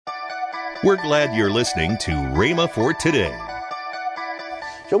We're glad you're listening to Rhema for Today.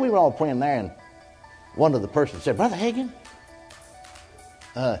 So we were all praying there, and one of the persons said, Brother Hagin,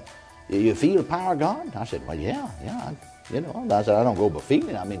 you feel the power of God? I said, well, yeah. I said, I don't go by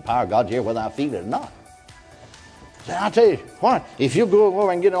feeling. I mean, power of God's here whether I feel it or not. I said, I'll tell you what, if you go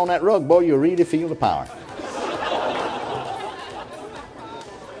over and get on that rug, boy, you'll really feel the power.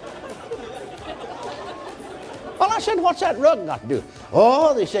 Well, I said, what's that rug got to do?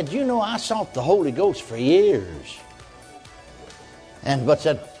 Oh, they said, I sought the Holy Ghost for years. But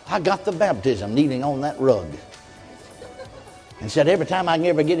said, I got the baptism kneeling on that rug. And said, every time I can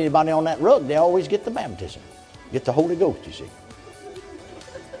ever get anybody on that rug, they always get the baptism. Get the Holy Ghost, you see.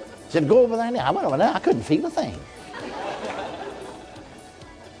 Said, go over there now. I went over there. I couldn't feel a thing.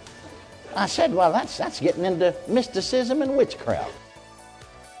 I said, well, that's getting into mysticism and witchcraft.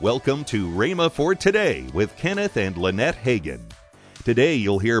 Welcome to Rhema for Today with Kenneth and Lynette Hagin. Today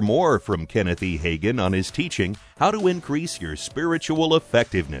you'll hear more from Kenneth E. Hagin on his teaching, How to Increase Your Spiritual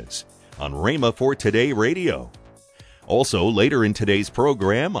Effectiveness, on Rhema for Today Radio. Also, later in today's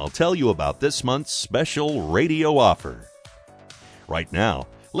program, I'll tell you about this month's special radio offer. Right now,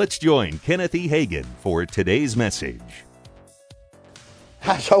 let's join Kenneth E. Hagin for today's message.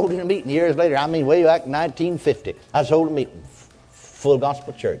 I was holding a meeting years later, way back in 1950. I was holding a meeting, Full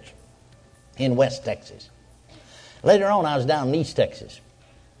Gospel Church in West Texas. Later on, I was down in East Texas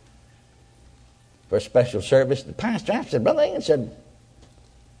for a special service. The pastor asked, Brother Hagin said,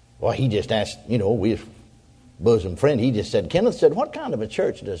 well, he just asked, we bosom friend, he just said, Kenneth said, what kind of a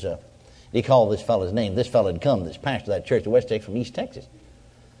church does he called this fellow's name? This fellow had come, this pastor of that church in West Texas from East Texas.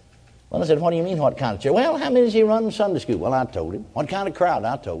 Well, I said, what do you mean, what kind of church? Well, how many does he run in Sunday school? Well, I told him. What kind of crowd?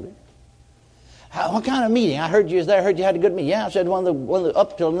 I told him. What kind of meeting? I heard you was there. I heard you had a good meeting. Yeah, I said one of the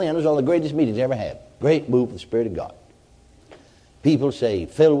up till then was one of the greatest meetings I ever had. Great move of the Spirit of God. People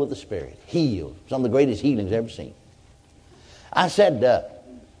saved, filled with the Spirit, healed. Some of the greatest healings I've ever seen. I said,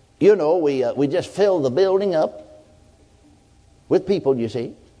 we just filled the building up with people, you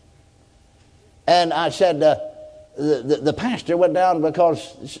see. And I said, the pastor went down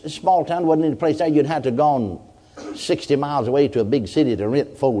because small town wasn't any place there. You'd have to gone 60 miles away to a big city to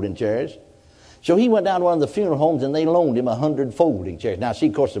rent folding chairs. So he went down to one of the funeral homes and they loaned him 100 folding chairs. Now, see,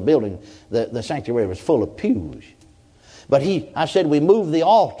 of course, the building, the sanctuary was full of pews. But I said, we moved the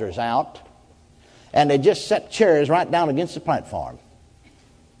altars out and they just set chairs right down against the platform.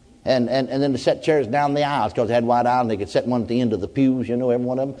 And then they set chairs down the aisles because they had wide aisles and they could set one at the end of the pews, every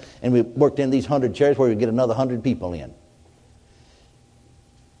one of them. And we worked in these 100 chairs where we could get another 100 people in.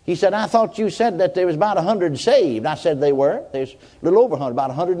 He said, I thought you said that there was about 100 saved. I said they were. There's a little over 100, about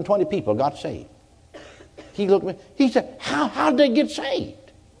 120 people got saved. He looked at me. He said, how did they get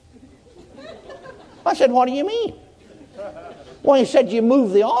saved? I said, what do you mean? Well, he said, you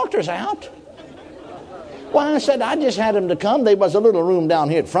moved the altars out. Well, I said, I just had them to come. There was a little room down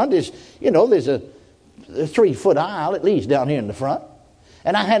here at front. There's a 3-foot aisle at least down here in the front.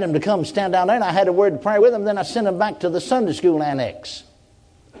 And I had them to come stand down there, and I had a word of prayer with them. Then I sent them back to the Sunday school annex.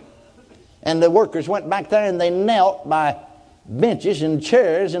 And the workers went back there, and they knelt by benches and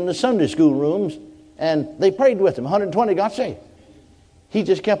chairs in the Sunday school rooms, and they prayed with them. 120 got saved. He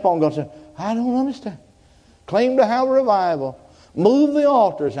just kept on going, I don't understand. Claim to have a revival. Move the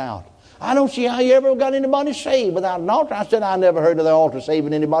altars out. I don't see how you ever got anybody saved without an altar. I said, I never heard of the altar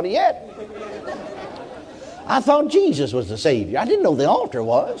saving anybody yet. I thought Jesus was the Savior. I didn't know the altar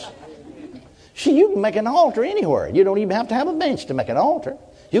was. See, you can make an altar anywhere. You don't even have to have a bench to make an altar.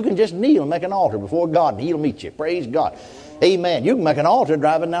 You can just kneel and make an altar before God, and He'll meet you. Praise God. Amen. You can make an altar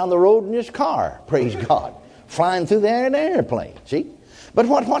driving down the road in your car. Praise God. Flying through the air in an airplane. See? But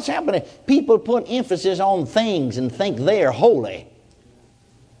what's happening? People put emphasis on things and think they're holy.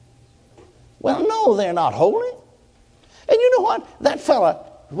 Well, no, they're not holy. And you know what? That fella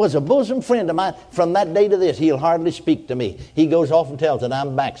was a bosom friend of mine. From that day to this, he'll hardly speak to me. He goes off and tells that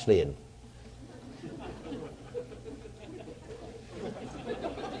I'm backslid.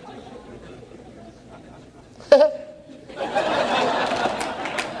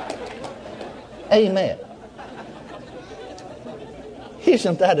 Amen.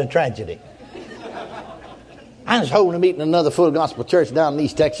 Isn't that a tragedy? I was holding a meeting in another Full Gospel Church down in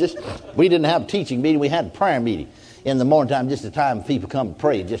East Texas. We didn't have a teaching meeting. We had a prayer meeting in the morning time, just the time people come to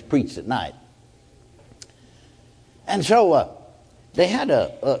pray, just preached at night. And so they had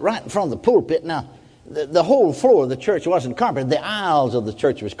right in front of the pulpit. Now, the whole floor of the church wasn't carpeted. The aisles of the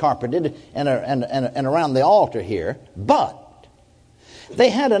church was carpeted and around the altar here. But they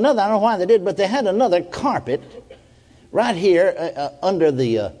had another, I don't know why they did, but they had another carpet right here under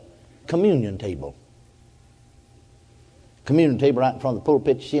the communion table. communion table right in front of the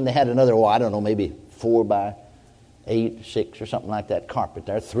pulpit. You see, and they had another, I don't know, maybe 4 by 8, 6 or something like that carpet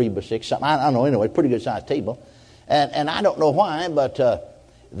there, 3 by 6, something. I don't know, anyway, pretty good sized table. And I don't know why, but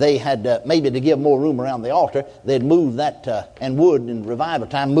they had, maybe to give more room around the altar, they'd move that, and would in revival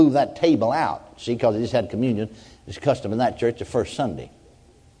time, move that table out. See, because they just had communion. It's custom in that church the first Sunday.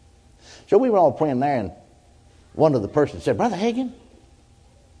 So we were all praying there, and one of the persons said, Brother Hagin,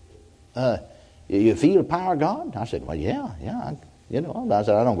 you feel the power of God? I said, well, yeah. I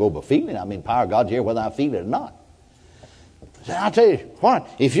said, I don't go by feeling. I mean, power of God's here whether I feel it or not. I said, I'll tell you what,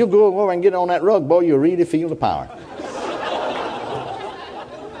 if you go over and get on that rug, boy, you'll really feel the power.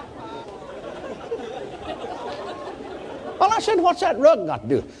 Well, I said, what's that rug got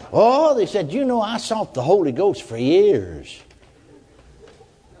to do? Oh, they said, I sought the Holy Ghost for years.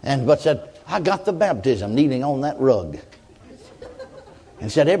 But said, I got the baptism kneeling on that rug.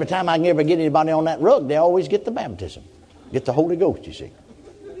 And said, every time I can ever get anybody on that rug, they always get the baptism. Get the Holy Ghost, you see.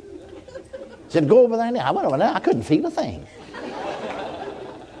 Said, go over there now. I went over there. I couldn't feel a thing.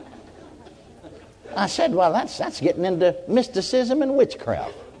 I said, well, that's getting into mysticism and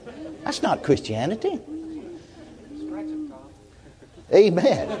witchcraft. That's not Christianity.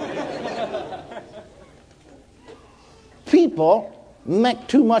 Amen. People make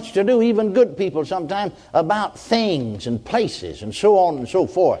too much to do, even good people sometimes, about things and places and so on and so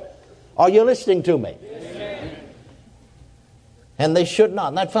forth. Are you listening to me? Yes. And they should not.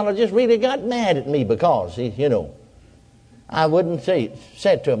 And that fellow just really got mad at me because, I wouldn't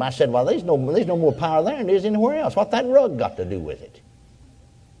said to him, I said, well, there's no more power there than there is anywhere else. What that rug got to do with it?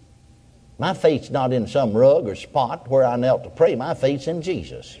 My faith's not in some rug or spot where I knelt to pray. My faith's in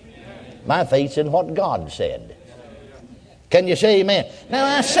Jesus. My faith's in what God said. Can you say amen? Now,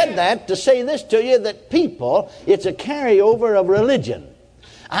 I said that to say this to you, that people, it's a carryover of religion.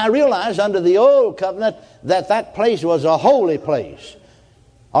 I realized under the old covenant that place was a holy place.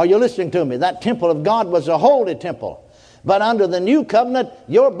 Are you listening to me? That temple of God was a holy temple. But under the new covenant,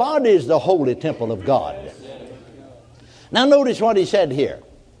 your body is the holy temple of God. Now, notice what he said here.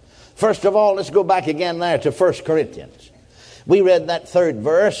 First of all, let's go back again there to 1 Corinthians. We read that 3rd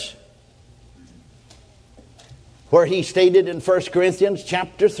verse where he stated in 1 Corinthians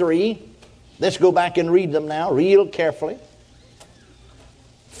chapter 3. Let's go back and read them now real carefully.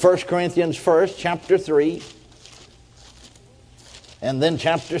 1 Corinthians first, chapter 3, and then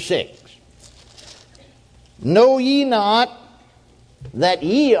chapter 6. Know ye not that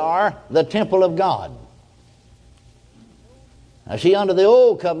ye are the temple of God? Now see, under the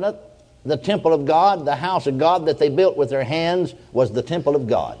old covenant, the temple of God, the house of God that they built with their hands was the temple of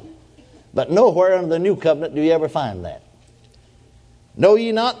God. But nowhere under the new covenant do you ever find that. Know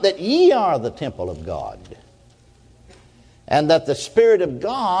ye not that ye are the temple of God, and that the Spirit of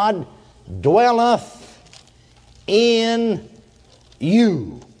God dwelleth in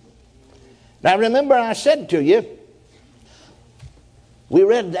you? Now remember, I said to you, we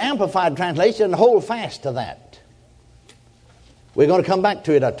read the Amplified Translation and hold fast to that. We're going to come back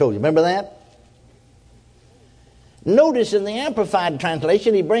to it, I told you. Remember that? Notice in the Amplified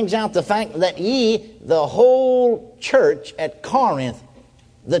Translation, he brings out the fact that ye, the whole church at Corinth,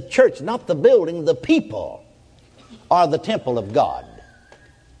 the church, not the building, the people, are the temple of God.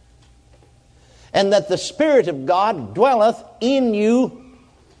 And that the Spirit of God dwelleth in you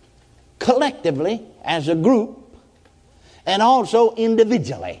collectively as a group and also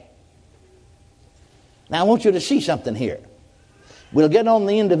individually. Now I want you to see something here. We'll get on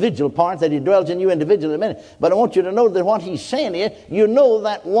the individual part, that he dwells in you individually in a minute. But I want you to know that what he's saying here, you know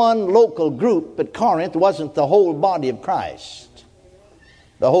that one local group at Corinth wasn't the whole body of Christ.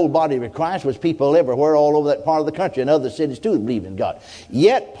 The whole body of Christ was people everywhere, all over that part of the country, and other cities too that believed in God.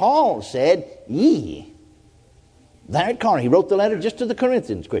 Yet Paul said, ye, there at Corinth, he wrote the letter just to the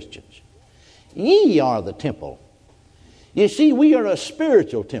Corinthians Christians. Ye are the temple. You see, we are a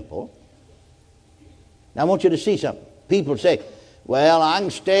spiritual temple. Now I want you to see something. People say, well, I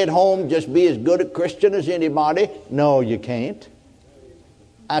can stay at home, just be as good a Christian as anybody. No, you can't.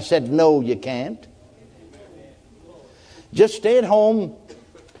 I said, no, you can't. Just stay at home,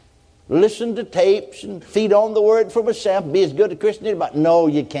 listen to tapes, and feed on the word for myself, be as good a Christian as anybody. No,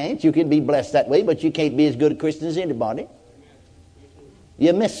 you can't. You can be blessed that way, but you can't be as good a Christian as anybody.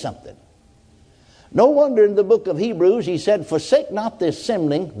 You missed something. No wonder in the book of Hebrews he said, forsake not the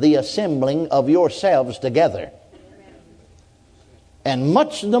assembling of yourselves together. And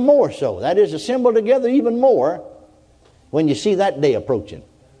much the more so, that is, assemble together even more when you see that day approaching.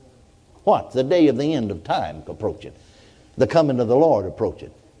 What? The day of the end of time approaching. The coming of the Lord approaching.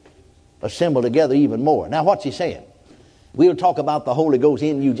 Assemble together even more. Now what's he saying? We'll talk about the Holy Ghost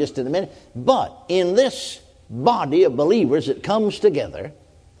in you just in a minute. But in this body of believers that comes together,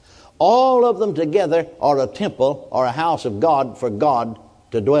 all of them together are a temple or a house of God for God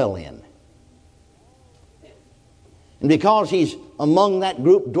to dwell in. And because He's among that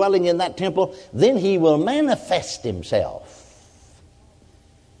group, dwelling in that temple, then He will manifest Himself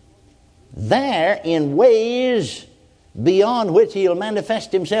there in ways beyond which He'll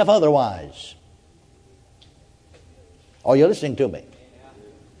manifest Himself otherwise. Are you listening to me?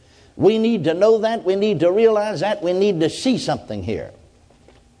 We need to know that. We need to realize that. We need to see something here.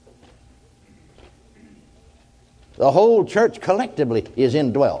 The whole church collectively is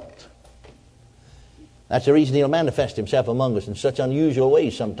indwelt. That's the reason He'll manifest Himself among us in such unusual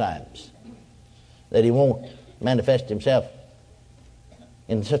ways sometimes, that He won't manifest Himself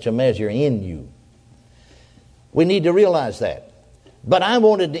in such a measure in you. We need to realize that. But I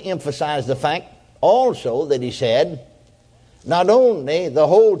wanted to emphasize the fact also that He said, not only the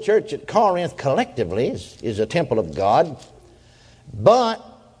whole church at Corinth collectively is a temple of God, but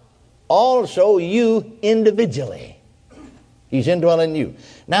also you individually. He's indwelling you.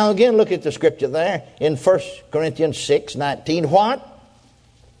 Now again, look at the scripture there in 1 Corinthians 6:19. What?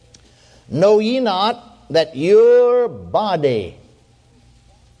 Know ye not that your body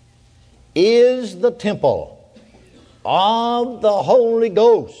is the temple of the Holy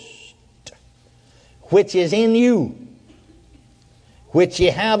Ghost, which is in you, which ye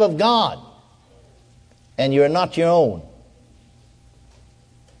have of God, and you're not your own.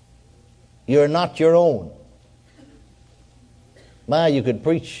 You're not your own. My, you could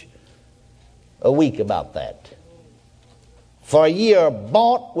preach a week about that. For ye are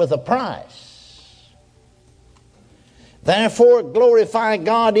bought with a price. Therefore glorify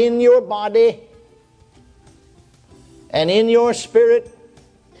God in your body and in your spirit,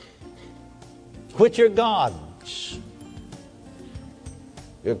 which are God's.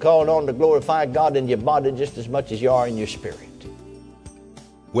 You're called on to glorify God in your body just as much as you are in your spirit.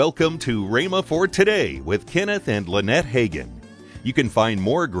 Welcome to Rhema for Today with Kenneth and Lynette Hagin. You can find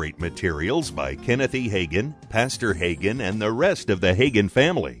more great materials by Kenneth E. Hagin, Pastor Hagin, and the rest of the Hagin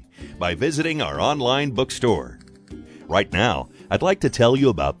family by visiting our online bookstore. Right now, I'd like to tell you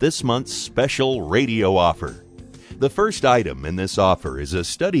about this month's special radio offer. The first item in this offer is a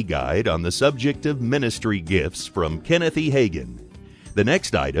study guide on the subject of ministry gifts from Kenneth E. Hagin. The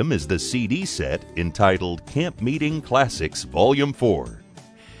next item is the CD set entitled Camp Meeting Classics Volume 4.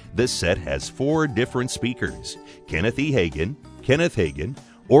 This set has 4 different speakers: Kenneth E. Hagin, Kenneth Hagin,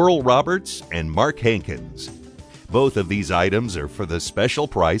 Oral Roberts, and Mark Hankins. Both of these items are for the special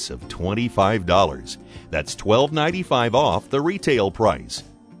price of $25. That's $12.95 off the retail price.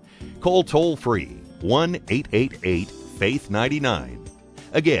 Call toll-free 1-888-FAITH-99.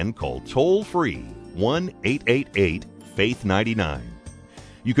 Again, call toll-free 1-888-FAITH-99.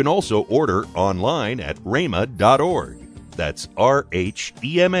 You can also order online at rhema.org. That's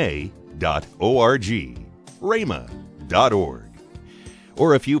RHEMA.org. rhema.org.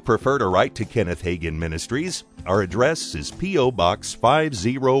 Or if you prefer to write to Kenneth Hagin Ministries, our address is P.O. Box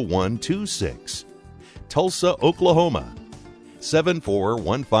 50126, Tulsa, Oklahoma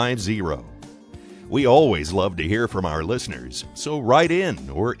 74150. We always love to hear from our listeners, so write in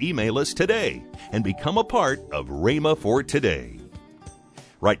or email us today and become a part of Rhema for Today.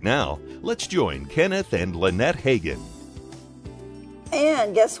 Right now, let's join Kenneth and Lynette Hagin.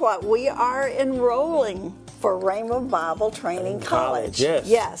 And guess what? We are enrolling for Rhema Bible Training College.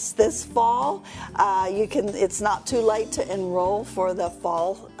 Yes, this fall. It's not too late to enroll for the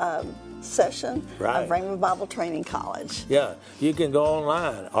fall session of Rhema Bible Training College. Yeah, you can go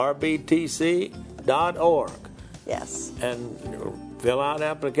online, rbtc.org. Yes. And fill out an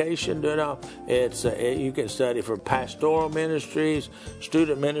application. You can study for pastoral ministries,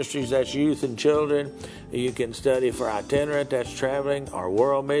 student ministries, that's youth and children. You can study for itinerant, that's traveling, our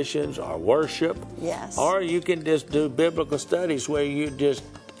world missions, our worship. Yes. Or you can just do biblical studies where you just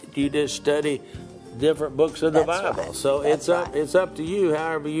study different books of the Bible. Right. So it's up to you,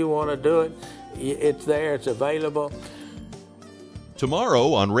 however you want to do it. It's there, it's available.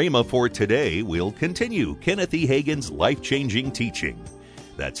 Tomorrow on Rhema for Today, we'll continue Kenneth E. Hagin's life-changing teaching.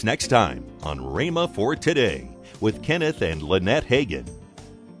 That's next time on Rhema for Today with Kenneth and Lynette Hagin.